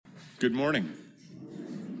Good morning.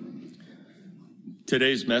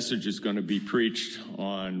 Today's message is going to be preached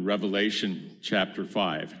on Revelation chapter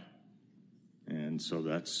 5. And so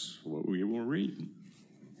that's what we will read.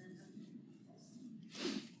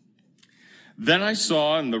 Then I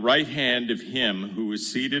saw in the right hand of him who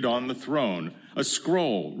was seated on the throne a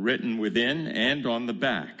scroll written within and on the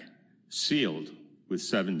back, sealed with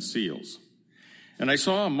 7 seals. And I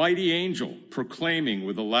saw a mighty angel proclaiming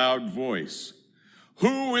with a loud voice,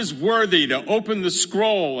 "Who is worthy to open the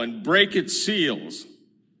scroll and break its seals?"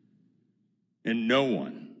 And no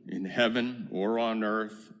one in heaven or on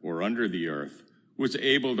earth or under the earth was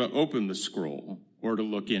able to open the scroll or to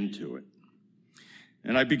look into it.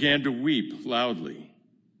 And I began to weep loudly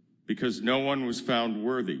because no one was found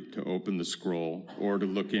worthy to open the scroll or to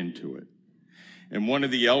look into it. And one of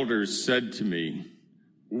the elders said to me,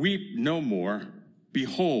 "Weep no more.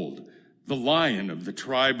 Behold, the Lion of the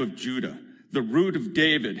tribe of Judah, the Root of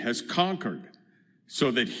David, has conquered,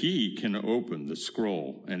 so that he can open the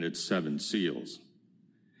scroll and its 7 seals."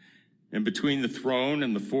 And between the throne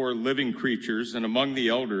and the 4 living creatures and among the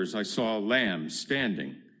elders, I saw a lamb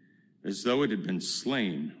standing as though it had been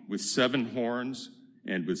slain, with 7 horns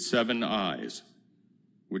and with 7 eyes,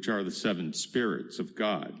 which are the 7 spirits of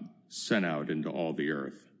God sent out into all the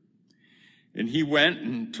earth. And he went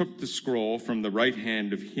and took the scroll from the right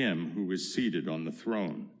hand of him who was seated on the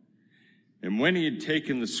throne. And when he had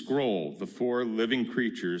taken the scroll, the 4 living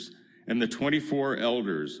creatures and the 24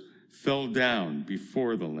 elders fell down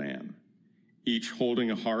before the Lamb, each holding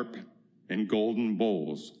a harp and golden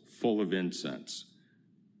bowls full of incense,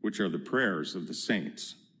 which are the prayers of the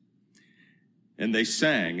saints. And they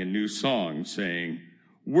sang a new song, saying,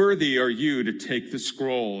 "Worthy are you to take the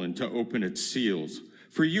scroll and to open its seals.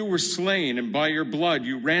 For you were slain, and by your blood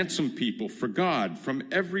you ransomed people for God from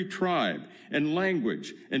every tribe and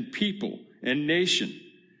language and people and nation,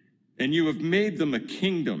 and you have made them a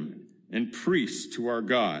kingdom and priests to our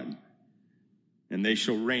God, and they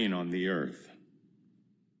shall reign on the earth."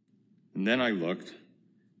 And then I looked,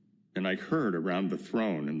 and I heard around the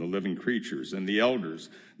throne and the living creatures and the elders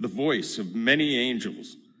the voice of many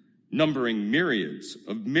angels, numbering myriads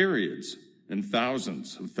of myriads and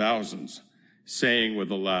thousands of thousands, saying with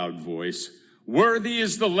a loud voice, "Worthy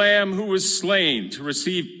is the Lamb who was slain to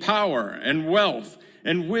receive power and wealth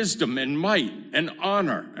and wisdom and might and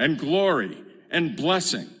honor and glory and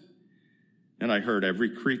blessing." And I heard every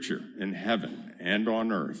creature in heaven and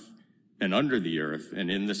on earth and under the earth and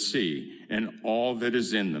in the sea and all that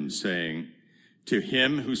is in them saying, "To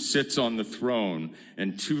him who sits on the throne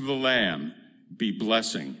and to the Lamb be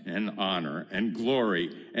blessing and honor and glory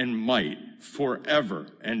and might forever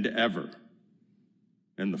and ever."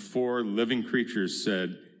 And the 4 living creatures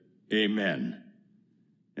said, "Amen."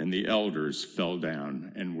 And the elders fell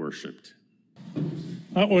down and worshiped.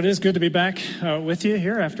 Well, it is good to be back with you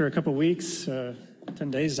here after a couple weeks,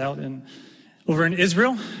 10 days out over in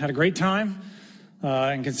Israel. Had a great time,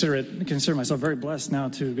 and consider myself very blessed now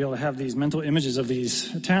to be able to have these mental images of these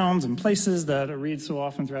towns and places that I read so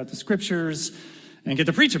often throughout the scriptures and get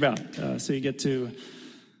to preach about. So you get to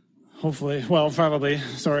hopefully, probably,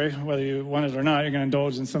 whether you want it or not, you're going to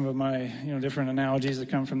indulge in some of my, different analogies that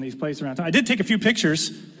come from these places around town. I did take a few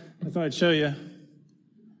pictures. I thought I'd show you.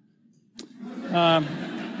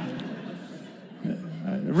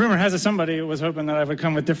 Rumor has it somebody was hoping that I would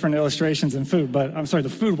come with different illustrations and food, but I'm sorry, the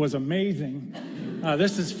food was amazing.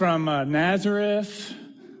 This is from Nazareth,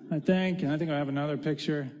 I think, and I think I have another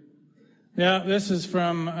picture. Yeah, this is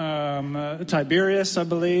from Tiberias, I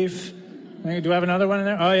believe. Do I have another one in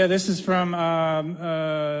there? Oh, yeah, this is from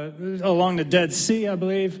along the Dead Sea, I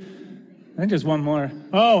believe. I think there's one more.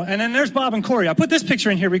 Oh, and then there's Bob and Corey. I put this picture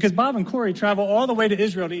in here because Bob and Corey travel all the way to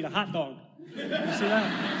Israel to eat a hot dog. You see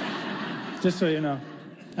that? Just so you know.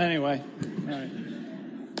 Anyway, all right.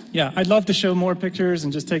 Yeah, I'd love to show more pictures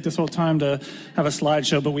and just take this whole time to have a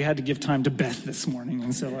slideshow, but we had to give time to Beth this morning,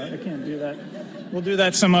 and so I can't do that. We'll do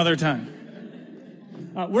that some other time.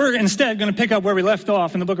 We're instead going to pick up where we left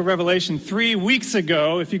off in the book of Revelation 3 weeks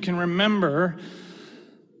ago, if you can remember.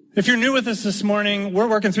 If you're new with us this morning, we're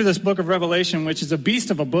working through this book of Revelation, which is a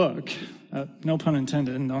beast of a book. No pun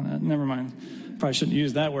intended. Never mind. Probably shouldn't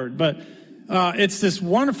use that word. But it's this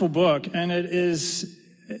wonderful book, and it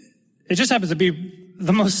just happens to be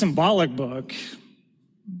the most symbolic book,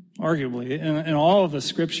 arguably, in all of the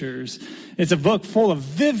scriptures. It's a book full of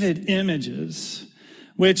vivid images,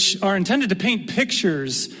 which are intended to paint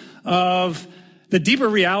pictures of the deeper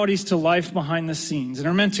realities to life behind the scenes, and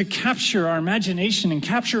are meant to capture our imagination and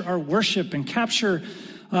capture our worship and capture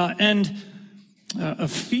and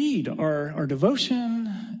feed our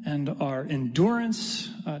devotion and our endurance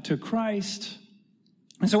to Christ.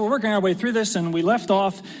 And so we're working our way through this, and we left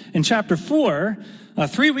off in chapter 4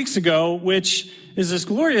 3 weeks ago, which is this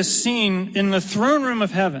glorious scene in the throne room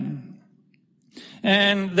of heaven.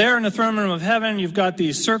 And there in the throne room of heaven, you've got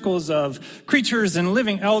these circles of creatures and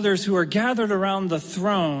living elders who are gathered around the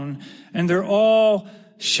throne, and they're all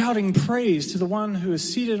shouting praise to the one who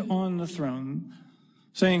is seated on the throne,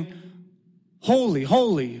 saying, "Holy,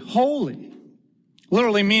 holy, holy."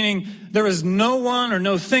 Literally meaning there is no one or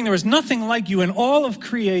no thing, there is nothing like you in all of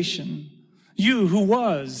creation. You who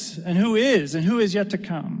was and who is yet to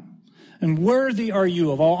come. And worthy are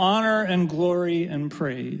you of all honor and glory and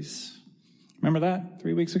praise. Remember that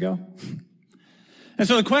 3 weeks ago? And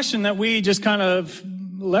so the question that we just kind of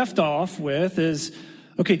left off with is,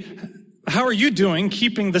 okay, how are you doing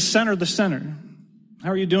keeping the center the center?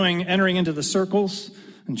 How are you doing entering into the circles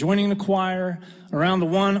and joining the choir around the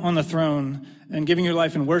one on the throne and giving your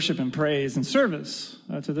life in worship and praise and service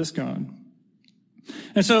to this God?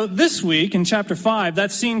 And so this week in chapter 5,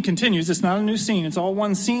 that scene continues. It's not a new scene. It's all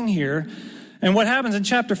one scene here. And what happens in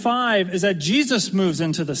chapter 5 is that Jesus moves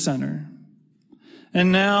into the center.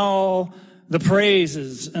 And now the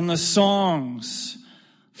praises and the songs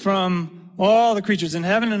from all the creatures in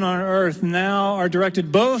heaven and on earth now are directed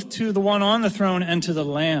both to the one on the throne and to the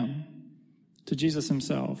Lamb, to Jesus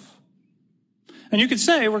himself. And you could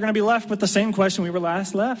say we're going to be left with the same question we were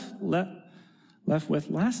left with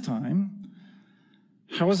last time.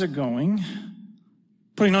 How is it going?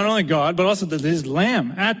 Putting not only God, but also his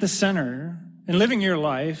Lamb at the center and living your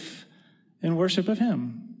life in worship of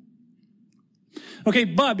him. Okay,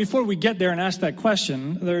 but before we get there and ask that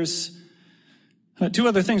question, there's two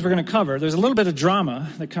other things we're going to cover. There's a little bit of drama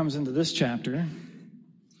that comes into this chapter. And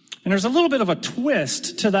there's a little bit of a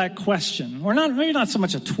twist to that question. Or maybe not so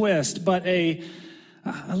much a twist, but a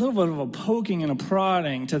little bit of a poking and a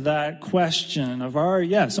prodding to that question of, are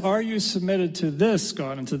you submitted to this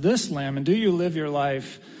God and to this Lamb, and do you live your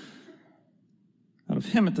life out of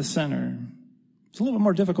him at the center? It's a little bit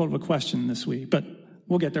more difficult of a question this week, but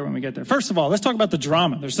we'll get there when we get there. First of all, let's talk about the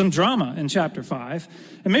drama. There's some drama in chapter 5.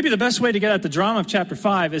 And maybe the best way to get at the drama of chapter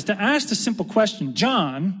 5 is to ask the simple question,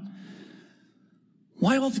 John,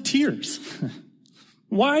 why all the tears?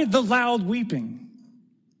 Why the loud weeping?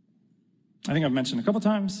 I think I've mentioned a couple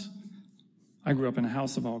times, I grew up in a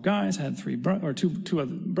house of all guys, had two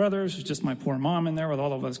other brothers, just my poor mom in there with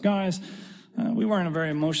all of us guys. We weren't a very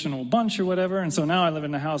emotional bunch or whatever, and so now I live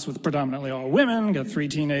in a house with predominantly all women, got 3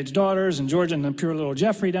 teenage daughters, and George and the pure little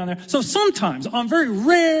Jeffrey down there. So sometimes, on very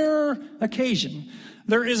rare occasion,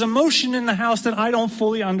 there is emotion in the house that I don't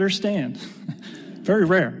fully understand. Very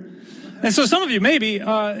rare. And so some of you maybe,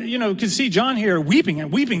 could see John here weeping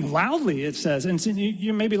and weeping loudly, it says. And so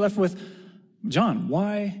you may be left with, John,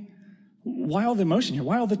 why all the emotion here?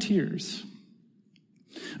 Why all the tears?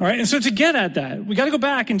 All right, and so to get at that, we got to go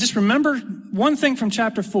back and just remember one thing from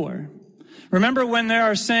chapter 4. Remember when they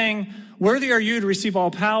are saying, worthy are you to receive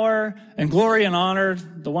all power and glory and honor,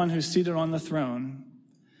 the one who's seated on the throne.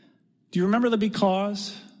 Do you remember the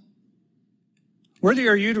because? Worthy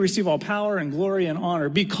are you to receive all power and glory and honor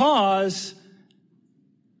because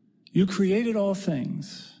you created all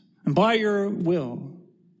things, and by your will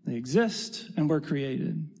they exist and were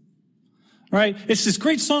created. Right? It's this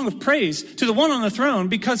great song of praise to the one on the throne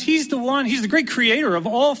because he's the great creator of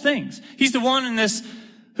all things. He's the one in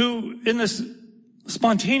this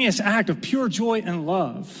spontaneous act of pure joy and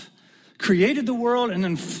love, created the world and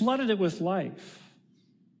then flooded it with life.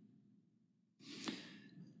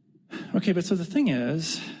 Okay, but so the thing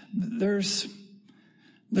is, there's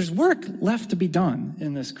work left to be done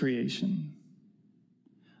in this creation.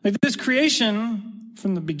 Like this creation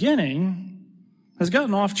from the beginning has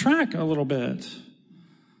gotten off track a little bit.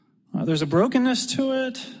 There's a brokenness to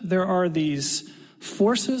it. There are these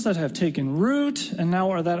forces that have taken root and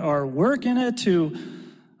now that are working it to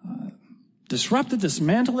disrupt it,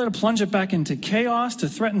 dismantle it, plunge it back into chaos, that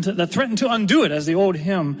threaten to undo it, as the old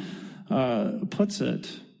hymn puts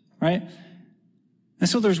it, right? And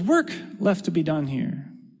so there's work left to be done here.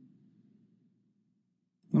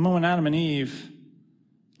 The moment Adam and Eve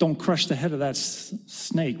don't crush the head of that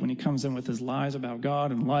snake when he comes in with his lies about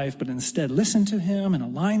God and life, but instead listen to him and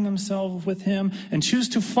align themselves with him and choose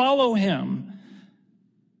to follow him.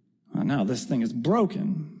 Now this thing is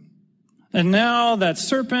broken. And now that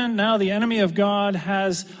serpent, now the enemy of God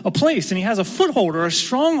has a place, and he has a foothold or a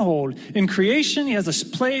stronghold in creation. He has a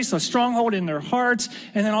place, a stronghold in their hearts,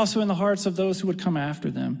 and then also in the hearts of those who would come after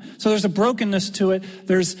them. So there's a brokenness to it.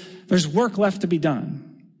 There's work left to be done.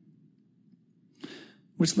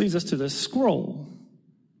 Which leads us to this scroll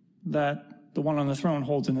that the one on the throne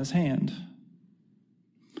holds in his hand.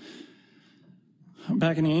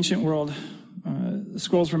 Back in the ancient world,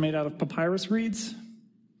 scrolls were made out of papyrus reeds.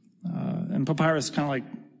 And papyrus kind of like,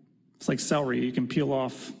 it's like celery. You can peel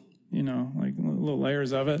off, like little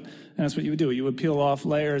layers of it. And that's what you would do. You would peel off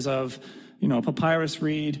layers of, a papyrus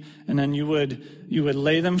reed, and then you would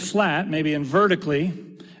lay them flat, maybe and vertically,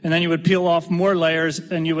 and then you would peel off more layers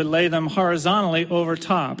and you would lay them horizontally over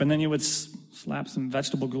top, and then you would slap some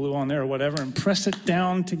vegetable glue on there or whatever and press it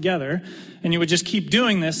down together, and you would just keep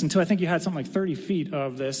doing this until I think you had something like 30 feet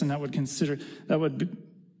of this, and that would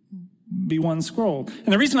be one scroll.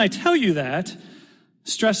 And the reason I tell you that,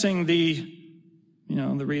 stressing the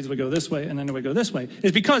reeds would go this way and then it would go this way,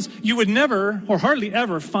 is because you would never or hardly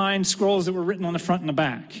ever find scrolls that were written on the front and the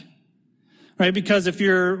back. Right? Because if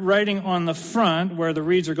you're writing on the front where the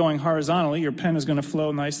reeds are going horizontally, your pen is going to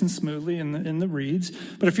flow nice and smoothly in the reeds.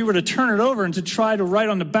 But if you were to turn it over and to try to write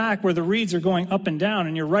on the back where the reeds are going up and down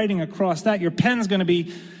and you're writing across that, your pen's going to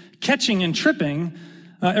be catching and tripping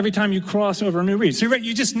every time you cross over a new reed. So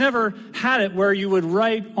you just never had it where you would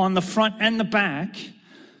write on the front and the back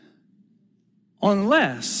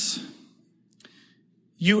unless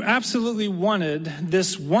you absolutely wanted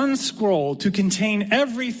this one scroll to contain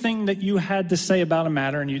everything that you had to say about a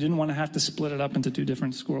matter, and you didn't want to have to split it up into two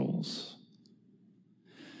different scrolls.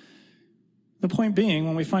 The point being,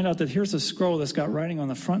 when we find out that here's a scroll that's got writing on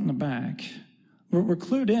the front and the back, we're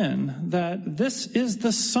clued in that this is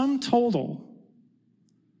the sum total.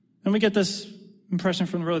 And we get this impression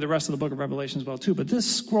from really the rest of the book of Revelation as well too. But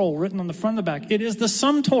this scroll written on the front and the back, it is the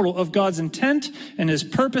sum total of God's intent and his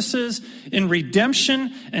purposes in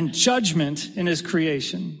redemption and judgment in his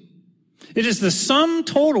creation. It is the sum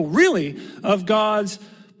total, really, of God's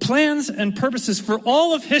plans and purposes for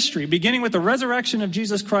all of history, beginning with the resurrection of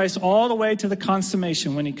Jesus Christ all the way to the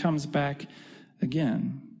consummation when he comes back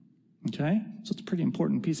again. Okay? So it's a pretty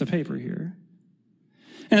important piece of paper here.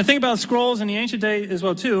 And the thing about scrolls in the ancient day as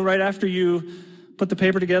well too, right after you put the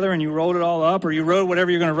paper together and you rolled it all up, or you wrote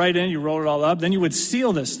whatever you're going to write in, you rolled it all up, then you would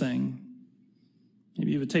seal this thing.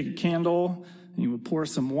 Maybe you would take a candle and you would pour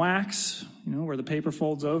some wax, where the paper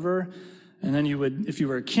folds over. And then you would, if you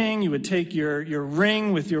were a king, you would take your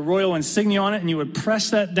ring with your royal insignia on it and you would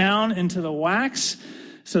press that down into the wax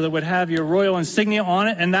so that it would have your royal insignia on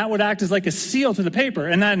it, and that would act as like a seal to the paper.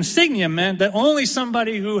 And that insignia meant that only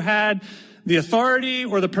somebody who had the authority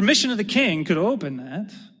or the permission of the king could open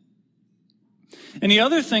that. And the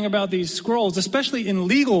other thing about these scrolls, especially in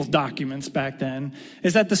legal documents back then,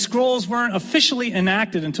 is that the scrolls weren't officially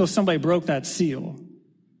enacted until somebody broke that seal.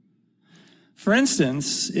 For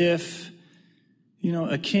instance, if,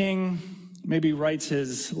 a king maybe writes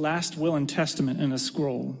his last will and testament in a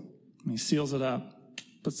scroll, and he seals it up,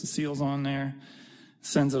 puts the seals on there,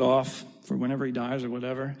 sends it off for whenever he dies or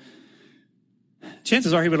whatever,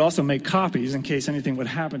 chances are he would also make copies in case anything would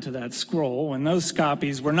happen to that scroll. And those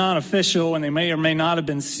copies were not official, and they may or may not have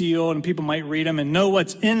been sealed, and people might read them and know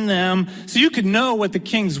what's in them. So you could know what the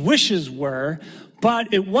king's wishes were.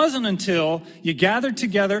 But it wasn't until you gathered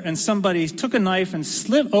together and somebody took a knife and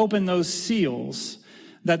slit open those seals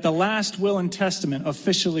that the last will and testament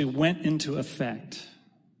officially went into effect.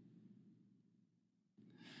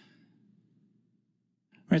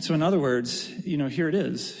 Right, so in other words, here it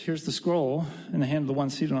is. Here's the scroll in the hand of the one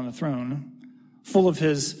seated on the throne, full of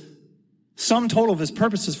his sum total of his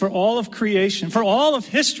purposes for all of creation, for all of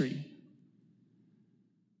history.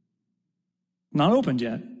 Not opened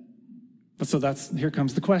yet. But so here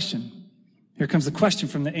comes the question. Here comes the question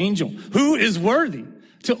from the angel. Who is worthy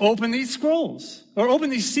to open these scrolls, or open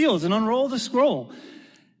these seals and unroll the scroll?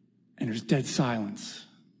 And there's dead silence.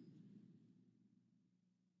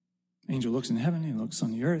 Angel looks in heaven, he looks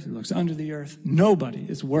on the earth, he looks under the earth. Nobody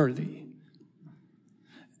is worthy.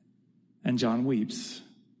 And John weeps.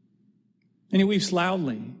 And he weeps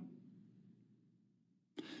loudly.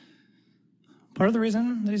 Part of the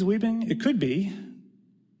reason that he's weeping, it could be,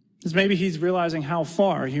 is maybe he's realizing how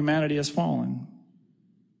far humanity has fallen.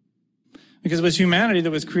 Because it was humanity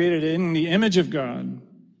that was created in the image of God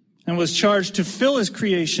and was charged to fill his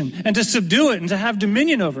creation and to subdue it and to have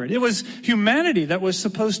dominion over it. It was humanity that was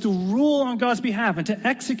supposed to rule on God's behalf and to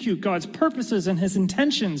execute God's purposes and his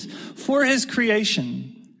intentions for his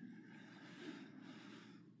creation.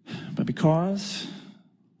 But because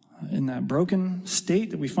in that broken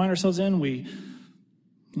state that we find ourselves in, we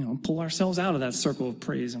pull ourselves out of that circle of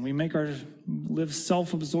praise and we live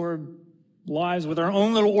self-absorbed lives with our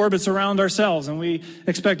own little orbits around ourselves, and we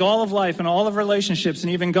expect all of life and all of relationships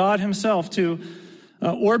and even God himself to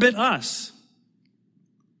orbit us.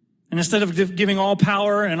 And instead of giving all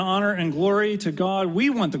power and honor and glory to God, we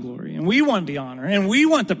want the glory and we want the honor and we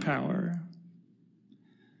want the power.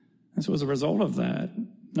 And so as a result of that,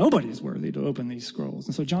 nobody is worthy to open these scrolls.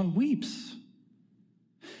 And so John weeps.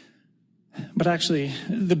 But actually,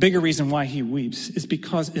 the bigger reason why he weeps is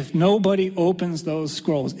because if nobody opens those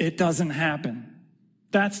scrolls, it doesn't happen.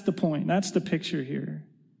 That's the point. That's the picture here.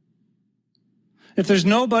 If there's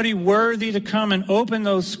nobody worthy to come and open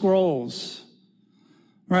those scrolls,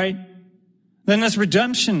 right, then this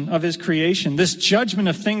redemption of his creation, this judgment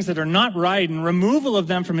of things that are not right and removal of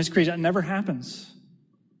them from his creation, that never happens.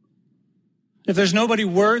 If there's nobody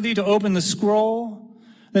worthy to open the scroll,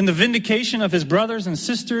 then the vindication of his brothers and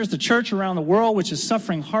sisters, the church around the world, which is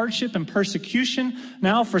suffering hardship and persecution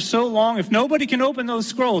now for so long, if nobody can open those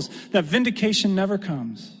scrolls, that vindication never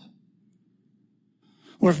comes.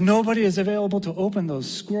 Or if nobody is available to open those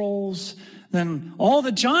scrolls, then all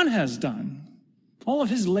that John has done, all of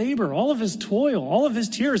his labor, all of his toil, all of his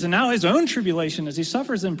tears, and now his own tribulation as he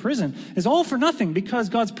suffers in prison is all for nothing because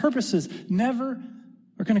God's purposes never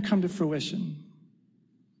are going to come to fruition.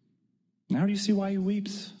 Now do you see why he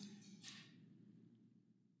weeps?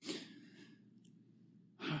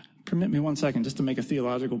 Permit me 1 second just to make a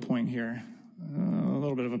theological point here. A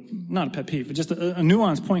little bit of not a pet peeve, but just a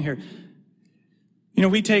nuanced point here. You know,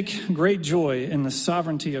 we take great joy in the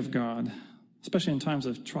sovereignty of God, especially in times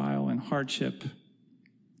of trial and hardship.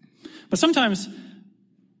 But sometimes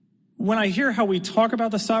when I hear how we talk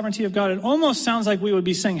about the sovereignty of God, it almost sounds like we would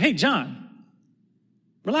be saying, hey, John,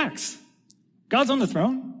 relax. God's on the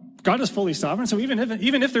throne. God is fully sovereign. So even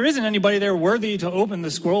if there isn't anybody there worthy to open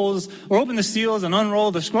the scrolls or open the seals and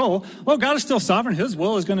unroll the scroll, well, God is still sovereign. His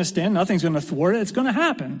will is going to stand. Nothing's going to thwart it. It's going to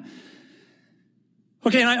happen.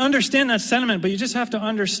 Okay, and I understand that sentiment, but you just have to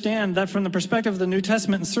understand that from the perspective of the New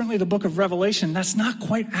Testament and certainly the book of Revelation, that's not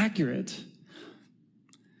quite accurate.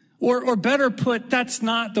 Or better put, that's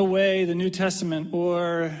not the way the New Testament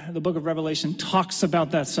or the book of Revelation talks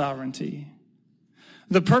about that sovereignty.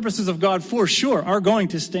 The purposes of God, for sure, are going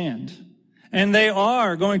to stand. And they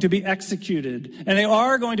are going to be executed. And they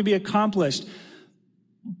are going to be accomplished.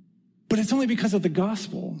 But it's only because of the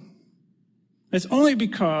gospel. It's only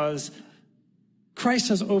because Christ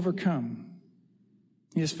has overcome.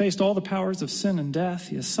 He has faced all the powers of sin and death.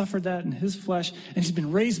 He has suffered that in his flesh. And he's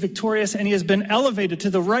been raised victorious. And he has been elevated to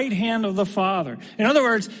the right hand of the Father. In other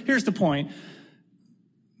words, here's the point.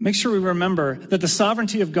 Make sure we remember that the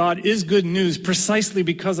sovereignty of God is good news precisely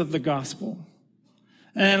because of the gospel.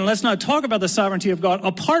 And let's not talk about the sovereignty of God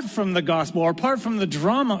apart from the gospel or apart from the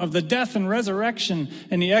drama of the death and resurrection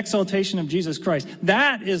and the exaltation of Jesus Christ.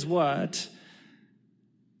 That is what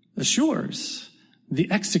assures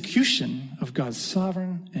the execution of God's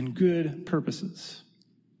sovereign and good purposes.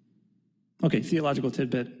 Okay, theological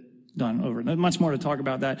tidbit. Done, over. Much more to talk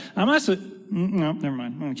about that. No, never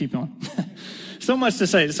mind. I'm going to keep going. So much to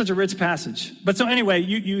say. It's such a rich passage. But so anyway,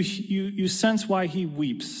 you sense why he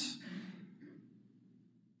weeps.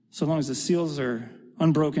 So long as the seals are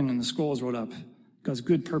unbroken and the scroll is rolled up, God's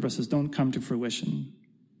good purposes don't come to fruition.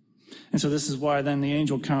 And so this is why then the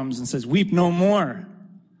angel comes and says, weep no more.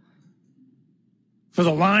 For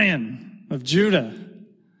the Lion of Judah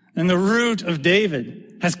and the Root of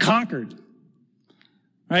David has conquered.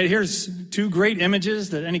 Right, here's two great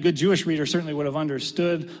images that any good Jewish reader certainly would have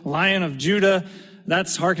understood. Lion of Judah,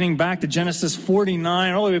 that's hearkening back to Genesis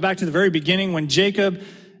 49, all the way back to the very beginning when Jacob,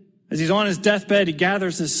 as he's on his deathbed, he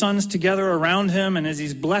gathers his sons together around him, and as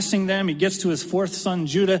he's blessing them, he gets to his fourth son,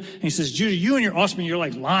 Judah, and he says, Judah, you and your offspring, you're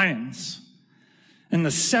like lions. And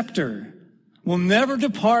the scepter will never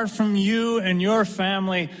depart from you and your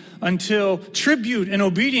family until tribute and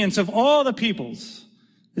obedience of all the peoples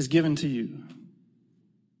is given to you.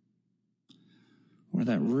 Or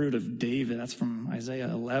that Root of David, that's from Isaiah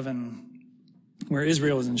 11, where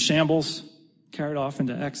Israel is in shambles, carried off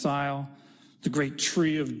into exile. The great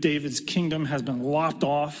tree of David's kingdom has been lopped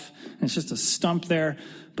off, and it's just a stump there.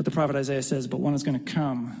 But the prophet Isaiah says, but one is going to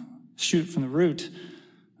come, shoot from the root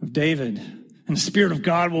of David, and the Spirit of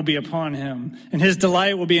God will be upon him, and his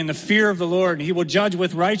delight will be in the fear of the Lord, and he will judge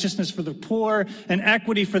with righteousness for the poor and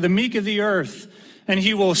equity for the meek of the earth. And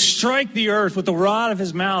he will strike the earth with the rod of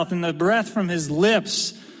his mouth, and the breath from his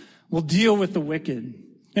lips will deal with the wicked.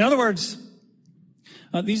 In other words,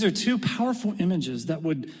 these are two powerful images that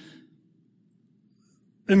would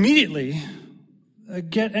immediately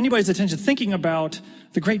get anybody's attention thinking about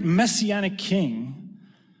the great messianic king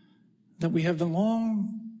that we have for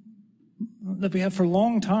a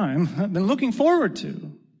long time been looking forward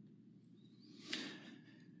to.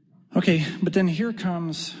 Okay, but then here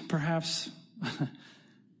comes perhaps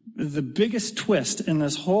the biggest twist in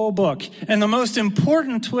this whole book, and the most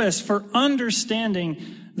important twist for understanding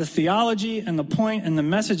the theology and the point and the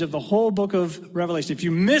message of the whole book of Revelation. If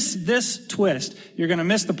you miss this twist, you're going to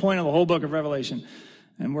miss the point of the whole book of Revelation.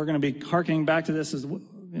 And we're going to be hearkening back to this as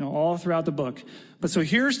all throughout the book. But so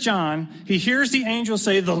here's John. He hears the angel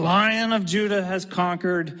say, the Lion of Judah has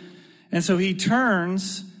conquered. And so he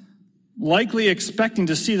turns, likely expecting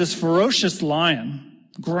to see this ferocious lion,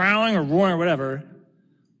 growling or roaring or whatever.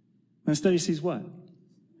 Instead he sees what?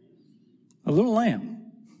 A little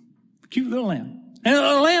lamb. A cute little lamb. And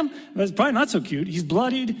a lamb is probably not so cute. He's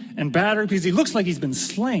bloodied and battered because he looks like he's been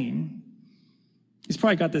slain. He's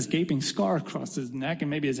probably got this gaping scar across his neck and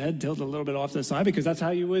maybe his head tilted a little bit off to the side because that's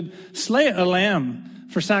how you would slay a lamb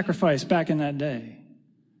for sacrifice back in that day.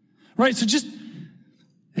 Right, so just,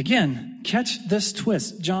 again, catch this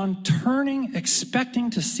twist. John turning,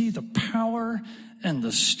 expecting to see the power and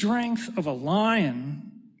the strength of a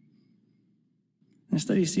lion.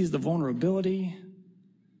 Instead, he sees the vulnerability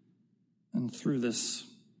and through this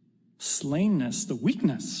slainness, the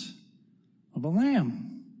weakness of a lamb.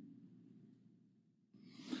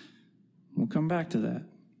 We'll come back to that.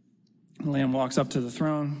 The lamb walks up to the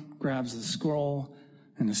throne, grabs the scroll,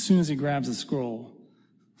 and as soon as he grabs the scroll,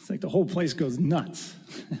 it's like the whole place goes nuts.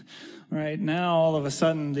 Right? Now, all of a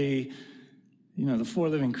sudden, the 4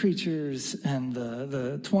 living creatures and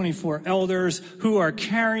the 24 elders who are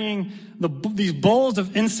carrying these bowls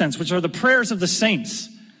of incense, which are the prayers of the saints.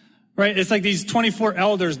 Right? It's like these 24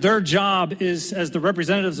 elders, their job is, as the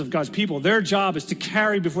representatives of God's people, their job is to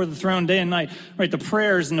carry before the throne day and night, right? The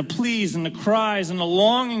prayers and the pleas and the cries and the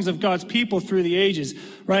longings of God's people through the ages,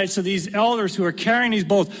 right? So these elders who are carrying these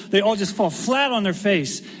bowls, they all just fall flat on their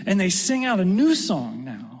face and they sing out a new song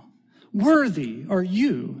now. Worthy are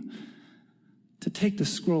you to take the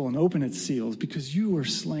scroll and open its seals because you were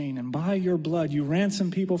slain and by your blood you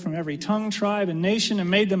ransomed people from every tongue, tribe, and nation and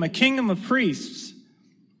made them a kingdom of priests.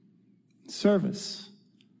 Service.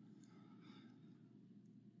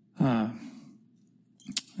 Again,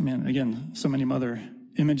 so many other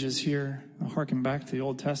images here. I'll harken back to the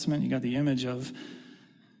Old Testament. You got the image of,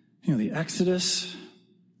 the Exodus,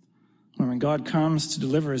 when God comes to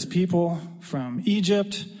deliver his people from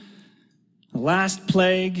Egypt, the last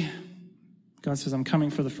plague. God says, I'm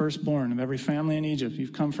coming for the firstborn of every family in Egypt.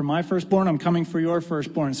 You've come for my firstborn, I'm coming for your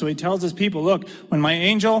firstborn. So he tells his people, look, when my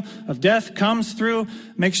angel of death comes through,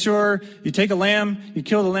 make sure you take a lamb, you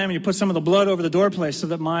kill the lamb, and you put some of the blood over the doorplace so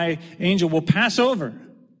that my angel will pass over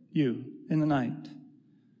you in the night.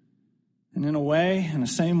 And in the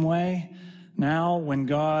same way, now when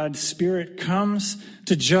God's Spirit comes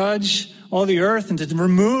to judge all the earth and to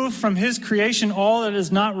remove from his creation all that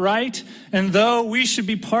is not right, and though we should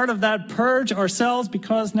be part of that purge ourselves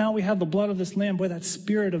because now we have the blood of this lamb, boy, that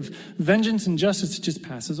spirit of vengeance and justice just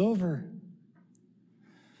passes over.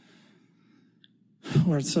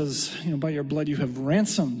 Where it says, by your blood you have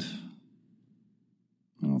ransomed.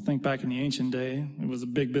 Think back in the ancient day, it was a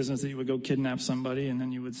big business that you would go kidnap somebody and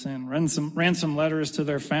then you would send ransom letters to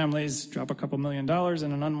their families, drop a couple $1 million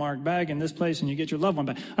in an unmarked bag in this place and you get your loved one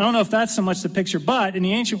back. I don't know if that's so much the picture, but in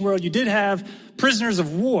the ancient world you did have prisoners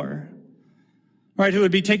of war, right, who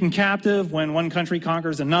would be taken captive when one country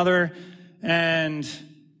conquers another, and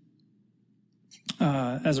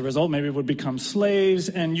as a result, maybe would become slaves,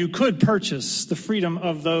 and you could purchase the freedom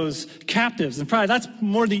of those captives. And probably that's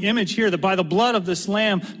more the image here, that by the blood of this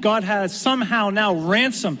lamb, God has somehow now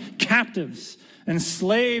ransomed captives and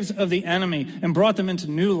slaves of the enemy and brought them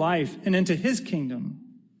into new life and into his kingdom.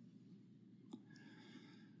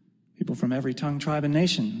 People from every tongue, tribe, and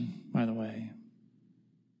nation, by the way.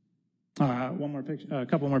 One more picture, a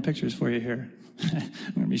couple more pictures for you here. I'm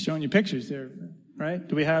going to be showing you pictures here, right?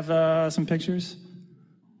 Do we have some pictures?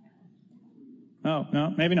 Oh,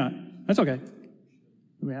 no, maybe not. That's okay.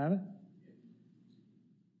 Do we have it?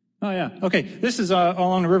 Oh, yeah. Okay, this is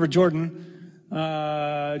along the River Jordan,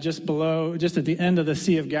 just at the end of the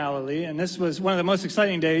Sea of Galilee. And this was one of the most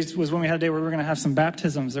exciting days, was when we had a day where we were going to have some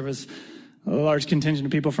baptisms. There was a large contingent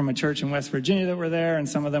of people from a church in West Virginia that were there, and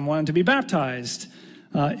some of them wanted to be baptized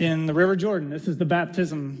in the River Jordan. This is the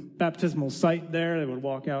baptismal site there. They would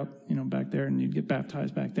walk out, back there, and you'd get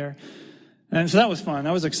baptized back there. And so that was fun.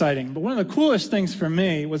 That was exciting. But one of the coolest things for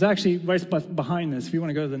me was actually right behind this. If you want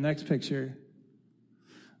to go to the next picture.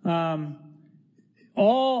 All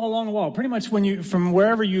along the wall, pretty much from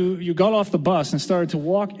wherever you got off the bus and started to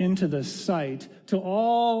walk into the site, to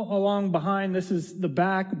all along behind, this is the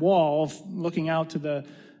back wall looking out to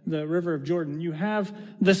the River of Jordan. You have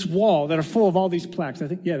this wall that are full of all these plaques. I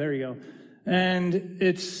think, yeah, there you go. And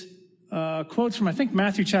it's quotes from, I think,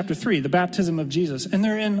 Matthew chapter 3, the baptism of Jesus. And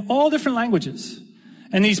they're in all different languages.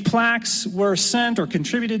 And these plaques were sent or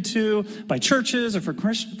contributed to by churches or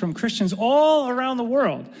from Christians all around the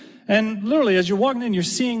world. And literally, as you're walking in, you're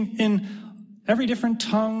seeing in every different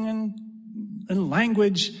tongue and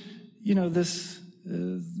language, this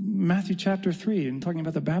Matthew chapter 3 and talking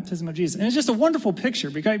about the baptism of Jesus. And it's just a wonderful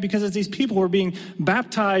picture because as these people were being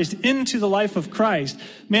baptized into the life of Christ,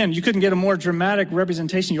 man, you couldn't get a more dramatic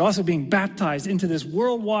representation. You're also being baptized into this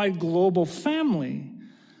worldwide global family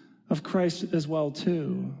of Christ as well,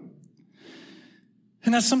 too.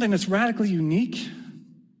 And that's something that's radically unique,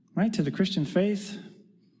 right, to the Christian faith.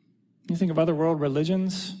 You think of other world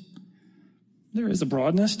religions, there is a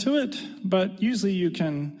broadness to it, but usually you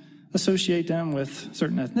can associate them with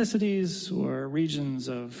certain ethnicities or regions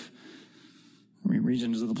of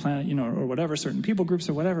the planet, or whatever, certain people groups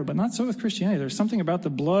or whatever, but not so with Christianity. There's something about the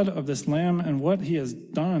blood of this Lamb and what he has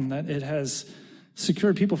done that it has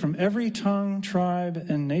secured people from every tongue, tribe,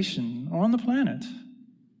 and nation on the planet.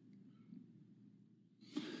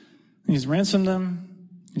 He's ransomed them.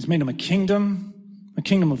 He's made them a kingdom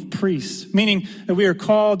of priests, meaning that we are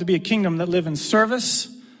called to be a kingdom that live in service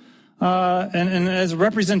and as a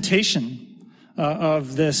representation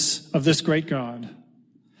of this great God.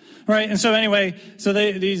 All right, and so anyway,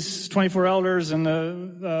 these 24 elders and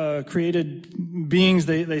the created beings,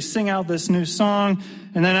 they sing out this new song,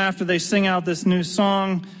 and then after they sing out this new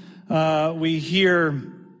song, we hear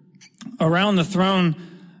around the throne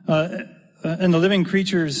and the living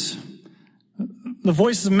creatures the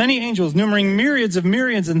voices of many angels, numbering myriads of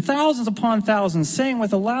myriads and thousands upon thousands, saying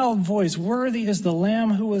with a loud voice, "Worthy is the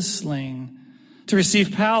Lamb who was slain, to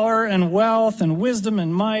receive power and wealth and wisdom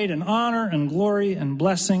and might and honor and glory and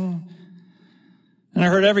blessing." And I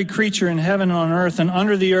heard every creature in heaven and on earth and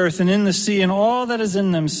under the earth and in the sea and all that is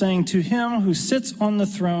in them, saying, "To him who sits on the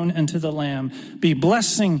throne and to the Lamb be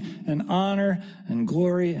blessing and honor and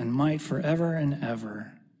glory and might forever and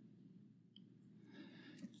ever."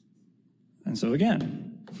 And so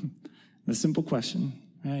again, the simple question,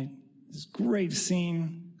 right? This great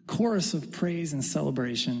scene, chorus of praise and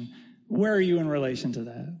celebration. Where are you in relation to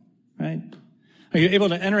that, right? Are you able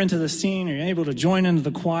to enter into the scene? Are you able to join into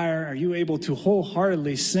the choir? Are you able to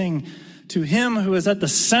wholeheartedly sing to him who is at the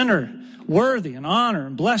center, worthy and honor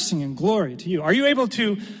and blessing and glory to you? Are you able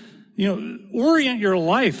to, orient your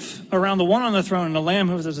life around the one on the throne and the Lamb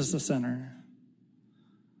who is at the center?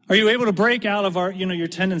 Are you able to break out of your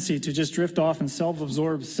tendency to just drift off and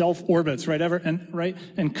self-absorb self-orbits, right?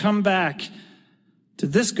 And come back to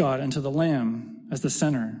this God and to the Lamb as the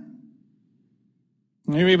center?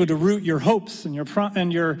 And you're able to root your hopes and your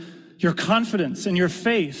confidence and your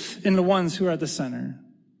faith in the ones who are at the center.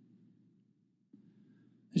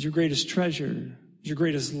 Is your greatest treasure, is your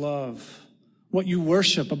greatest love, what you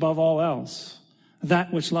worship above all else,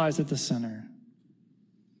 that which lies at the center.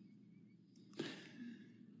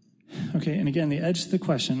 Okay, and again, the edge to the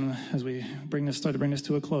question, as we start to bring this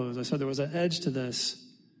to a close, I said there was an edge to this.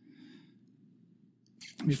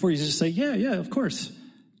 Before you just say, yeah, of course.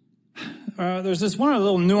 There's this one other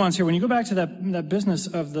little nuance here. When you go back to that business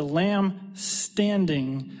of the Lamb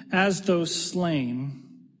standing as though slain,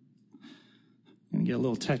 I'm going to get a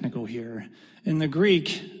little technical here. In the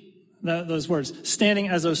Greek, those words, standing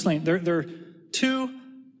as though slain, they're two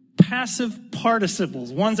passive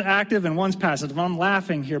participles. One's active and one's passive. I'm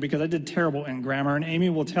laughing here because I did terrible in grammar, and Amy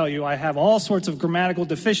will tell you I have all sorts of grammatical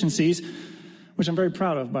deficiencies, which I'm very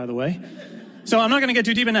proud of, by the way. So I'm not going to get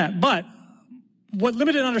too deep in that. But what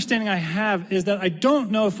limited understanding I have is that I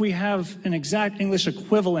don't know if we have an exact English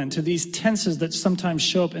equivalent to these tenses that sometimes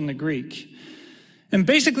show up in the Greek. And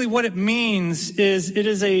basically what it means is it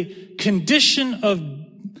is a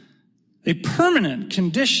permanent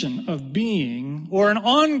condition of being, or an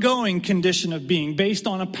ongoing condition of being based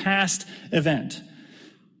on a past event.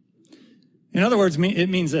 In other words, it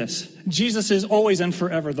means this: Jesus is always and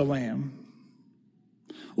forever the Lamb.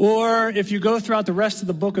 Or if you go throughout the rest of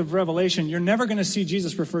the book of Revelation, you're never going to see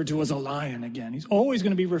Jesus referred to as a lion again. He's always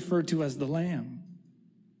going to be referred to as the Lamb.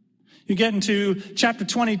 You get into chapter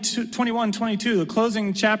 21, 22, the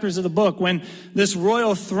closing chapters of the book, when this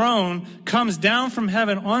royal throne comes down from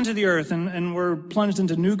heaven onto the earth and we're plunged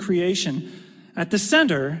into new creation. At the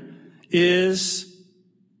center is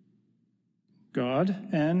God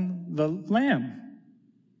and the Lamb.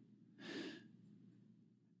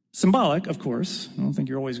 Symbolic, of course. I don't think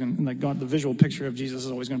you're always going to, God, the visual picture of Jesus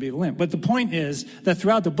is always going to be the Lamb. But the point is that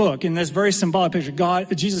throughout the book, in this very symbolic picture,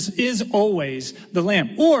 Jesus is always the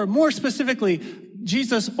Lamb. Or more specifically,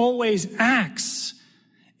 Jesus always acts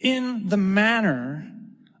in the manner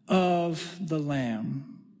of the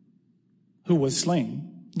Lamb who was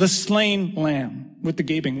slain. The slain Lamb with the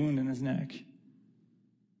gaping wound in his neck.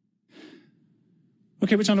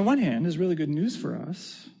 Okay, which on the one hand is really good news for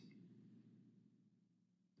us.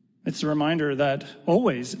 It's a reminder that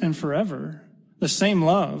always and forever, the same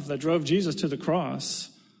love that drove Jesus to the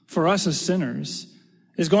cross for us as sinners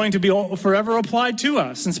is going to be forever applied to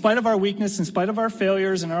us, in spite of our weakness, in spite of our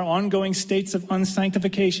failures and our ongoing states of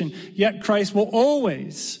unsanctification. Yet Christ will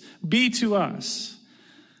always be to us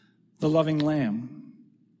the loving Lamb.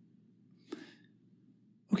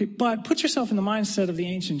 Okay, but put yourself in the mindset of the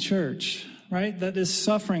ancient church, right, that is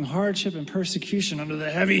suffering hardship and persecution under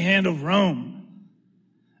the heavy hand of Rome.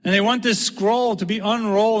 And they want this scroll to be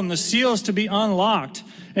unrolled and the seals to be unlocked.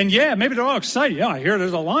 And yeah, maybe they're all excited. Yeah, I hear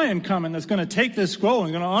there's a lion coming that's going to take this scroll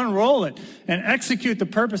and going to unroll it and execute the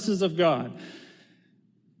purposes of God.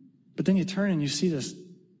 But then you turn and you see this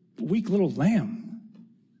weak little lamb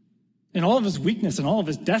in all of his weakness and all of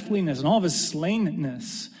his deathliness and all of his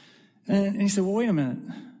slainness. And he said, well, wait a minute.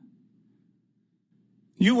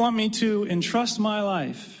 You want me to entrust my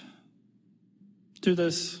life to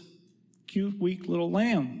this cute, weak little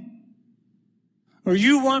lamb? Or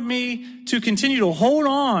you want me to continue to hold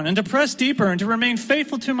on and to press deeper and to remain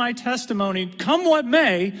faithful to my testimony, come what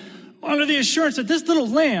may, under the assurance that this little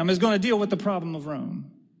lamb is going to deal with the problem of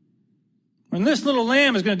Rome? And this little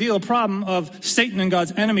lamb is going to deal with the problem of Satan and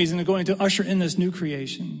God's enemies and is going to usher in this new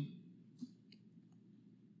creation.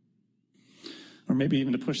 Or maybe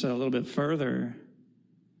even to push that a little bit further,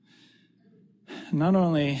 not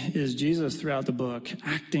only is Jesus throughout the book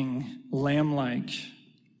acting lamb-like,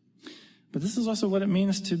 but this is also what it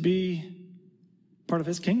means to be part of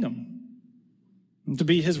his kingdom, and to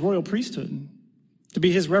be his royal priesthood, to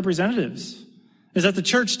be his representatives, is that the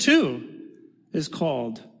church too is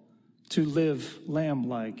called to live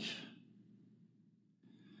lamb-like.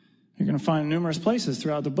 You're going to find numerous places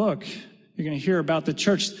throughout the book. You're going to hear about the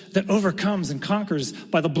church that overcomes and conquers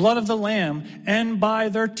by the blood of the Lamb and by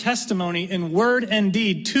their testimony in word and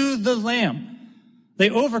deed to the Lamb. They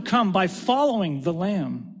overcome by following the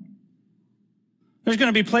Lamb. There's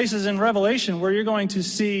going to be places in Revelation where you're going to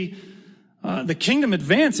see the kingdom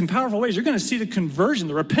advance in powerful ways. You're going to see the conversion,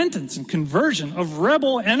 the repentance and conversion of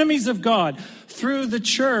rebel enemies of God through the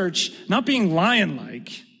church, not being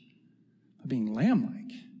lion-like, but being lamb-like.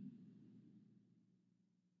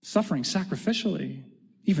 Suffering sacrificially,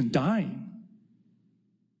 even dying.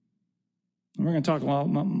 And we're going to talk a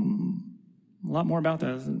lot more about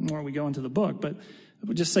that the more we go into the book. But I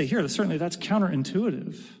would just say here, certainly that's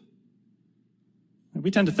counterintuitive. We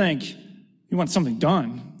tend to think you want something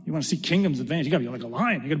done. You want to see kingdoms advance. You got to be like a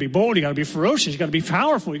lion. You got to be bold. You got to be ferocious. You got to be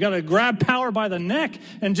powerful. You got to grab power by the neck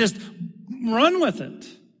and just run with it.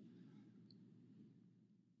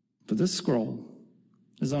 But this scroll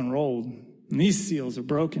is unrolled. And these seals are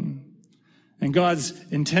broken. And God's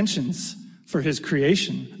intentions for his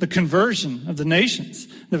creation, the conversion of the nations,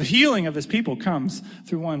 the healing of his people comes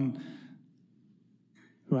through one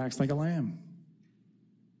who acts like a lamb.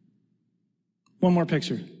 One more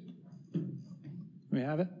picture. Do we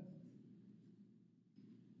have it?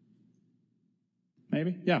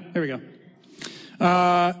 Maybe? Yeah, there we go.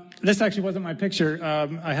 This actually wasn't my picture.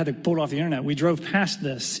 I had to pull it off the internet. We drove past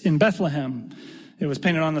this in Bethlehem. It was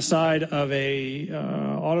painted on the side of a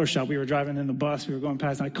auto shop. We were driving in the bus. We were going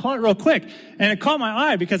past, and I caught it real quick. And it caught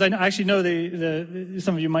my eye because I actually know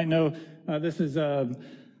some of you might know this is a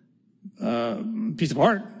piece of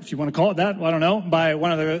art, if you want to call it that. Well, I don't know, by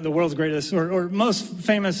one of the world's greatest or most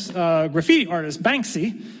famous graffiti artists,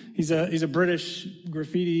 Banksy. He's a British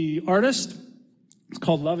graffiti artist. It's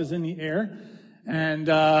called Love is in the Air. And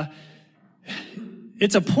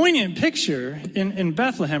it's a poignant picture in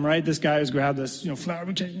Bethlehem, right? This guy has grabbed this,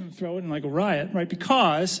 flower, throw it in like a riot, right?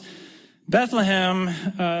 Because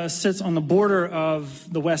Bethlehem sits on the border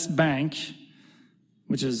of the West Bank,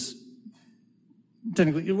 which is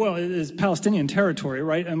technically, it is Palestinian territory,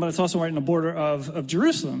 right? But it's also right in the border of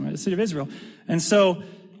Jerusalem, the city of Israel. And so,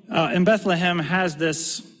 and Bethlehem has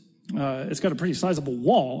this, it's got a pretty sizable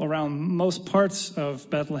wall around most parts of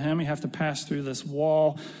Bethlehem. You have to pass through this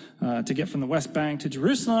wall to get from the West Bank to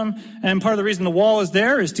Jerusalem. And part of the reason the wall is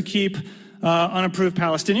there is to keep unapproved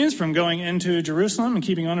Palestinians from going into Jerusalem and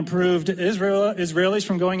keeping unapproved Israelis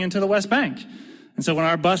from going into the West Bank. And so when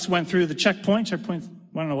our bus went through the checkpoint, I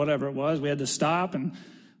don't know, whatever it was, we had to stop, and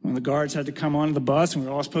one of the guards had to come onto the bus, and we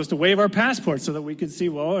were all supposed to wave our passports so that we could see,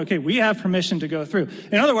 well, okay, we have permission to go through.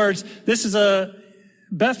 In other words,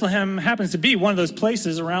 Bethlehem happens to be one of those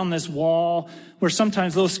places around this wall where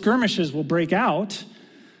sometimes little skirmishes will break out,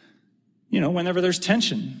 whenever there's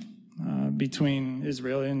tension between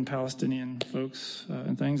Israeli and Palestinian folks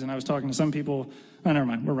and things. And I was talking to some people. Oh, never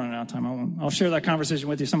mind. We're running out of time. I'll share that conversation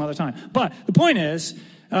with you some other time. But the point is,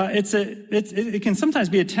 it can sometimes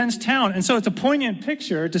be a tense town, and so it's a poignant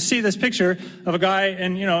picture to see this picture of a guy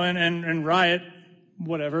in riot,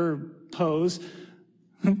 whatever pose,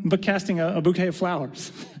 but casting a bouquet of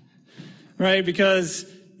flowers, right? Because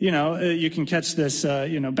you can catch this,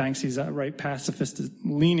 Banksy's right pacifist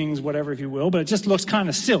leanings, whatever, if you will, but it just looks kind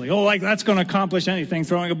of silly. Oh, like that's going to accomplish anything,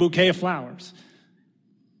 throwing a bouquet of flowers.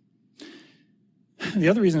 The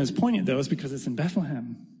other reason it's poignant, though, is because it's in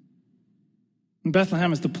Bethlehem. And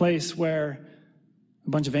Bethlehem is the place where a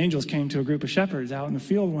bunch of angels came to a group of shepherds out in the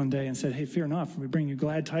field one day and said, hey, fear not, for we bring you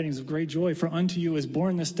glad tidings of great joy. For unto you is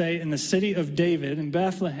born this day in the city of David, in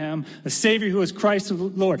Bethlehem, a Savior who is Christ the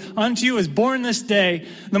Lord. Unto you is born this day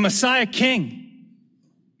the Messiah King.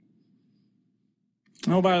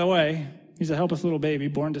 Oh, by the way, he's a helpless little baby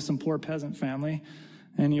born to some poor peasant family.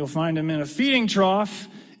 And you'll find him in a feeding trough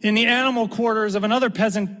in the animal quarters of another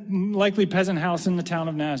likely peasant house in the town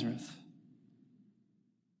of Nazareth.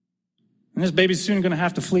 And this baby's soon going to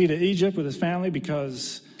have to flee to Egypt with his family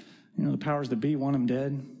because, the powers that be want him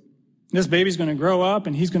dead. This baby's going to grow up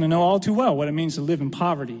and he's going to know all too well what it means to live in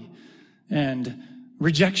poverty and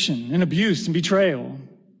rejection and abuse and betrayal.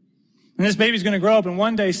 And this baby's going to grow up and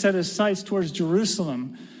one day set his sights towards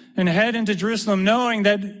Jerusalem and head into Jerusalem knowing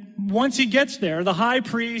that once he gets there, the high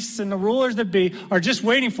priests and the rulers that be are just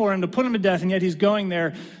waiting for him to put him to death, and yet he's going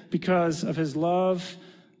there because of his love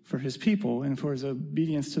for his people and for his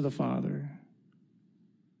obedience to the Father. And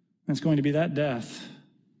it's going to be that death,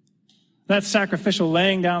 that sacrificial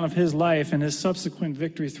laying down of his life and his subsequent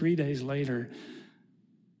victory 3 days later,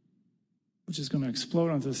 which is going to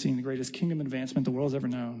explode onto the scene, the greatest kingdom advancement the world's ever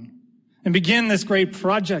known, and begin this great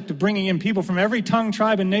project of bringing in people from every tongue,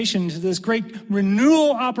 tribe, and nation to this great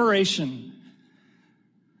renewal operation.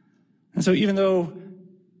 And so even though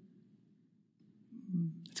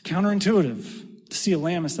it's counterintuitive to see a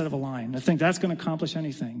lamb instead of a lion, to think that's going to accomplish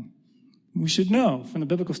anything, we should know from the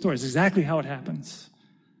biblical stories exactly how it happens.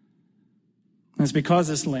 And it's because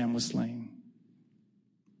this lamb was slain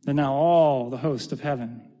that now all the host of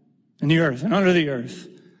heaven and the earth and under the earth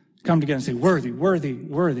come together and say, worthy, worthy,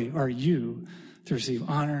 worthy are you to receive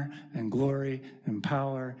honor and glory and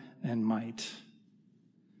power and might.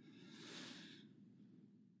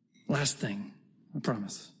 Last thing, I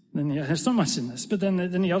promise. Then there's so much in this, but then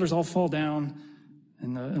the elders all fall down,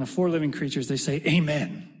 and the four living creatures, they say,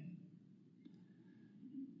 Amen.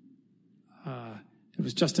 It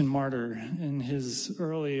was Justin Martyr in his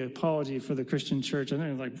early apology for the Christian church, I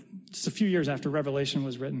think like just a few years after Revelation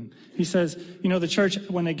was written. He says, the church,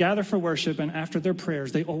 when they gather for worship and after their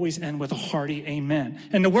prayers, they always end with a hearty amen.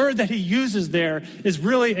 And the word that he uses there is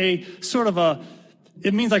really a sort of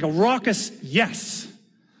it means like a raucous yes,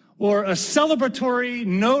 or a celebratory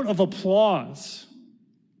note of applause.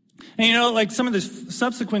 And like some of the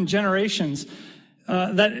subsequent generations,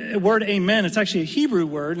 that word amen, it's actually a Hebrew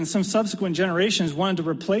word, and some subsequent generations wanted to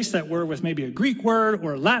replace that word with maybe a Greek word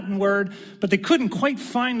or a Latin word, but they couldn't quite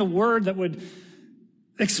find the word that would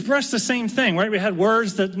express the same thing, right? We had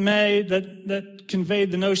words that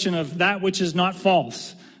conveyed the notion of that which is not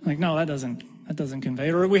false. Like, no, that doesn't convey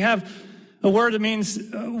it. Or we have a word that means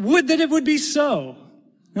would that it would be so.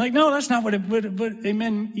 Like, no, that's not what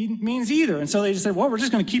amen means either. And so they just said, well, we're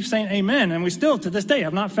just going to keep saying amen. And we still, to this day,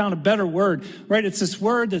 have not found a better word, right? It's this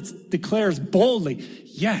word that declares boldly,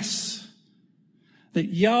 yes,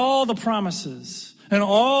 that all the promises and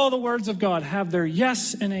all the words of God have their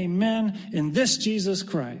yes and amen in this Jesus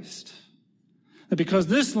Christ. That because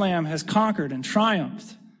this Lamb has conquered and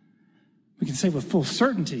triumphed, we can say with full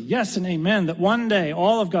certainty, yes and amen, that one day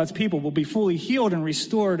all of God's people will be fully healed and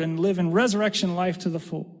restored and live in resurrection life to the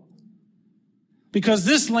full. Because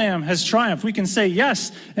this Lamb has triumphed, we can say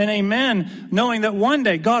yes and amen, knowing that one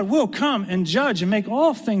day God will come and judge and make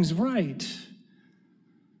all things right.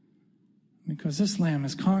 Because this Lamb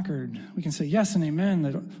has conquered, we can say yes and amen,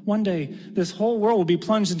 that one day this whole world will be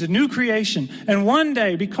plunged into new creation. And one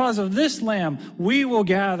day, because of this Lamb, we will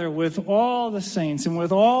gather with all the saints and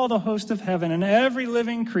with all the host of heaven and every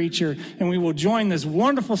living creature, and we will join this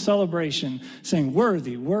wonderful celebration saying,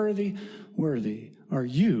 worthy, worthy, worthy are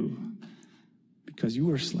you, because you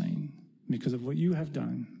were slain, because of what you have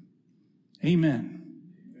done. Amen.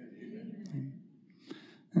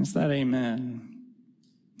 And it's that amen.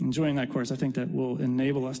 Enjoying that course, I think that will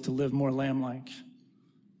enable us to live more lamb-like.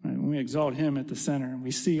 Right? When we exalt him at the center and we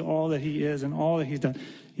see all that he is and all that he's done,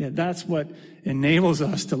 that's what enables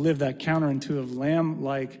us to live that counterintuitive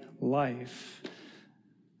lamb-like life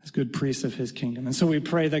as good priests of his kingdom. And so we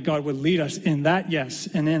pray that God would lead us in that yes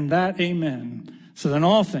and in that amen, so that in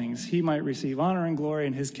all things he might receive honor and glory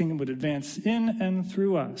and his kingdom would advance in and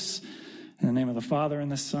through us. In the name of the Father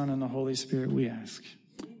and the Son and the Holy Spirit we ask.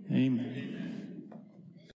 Amen.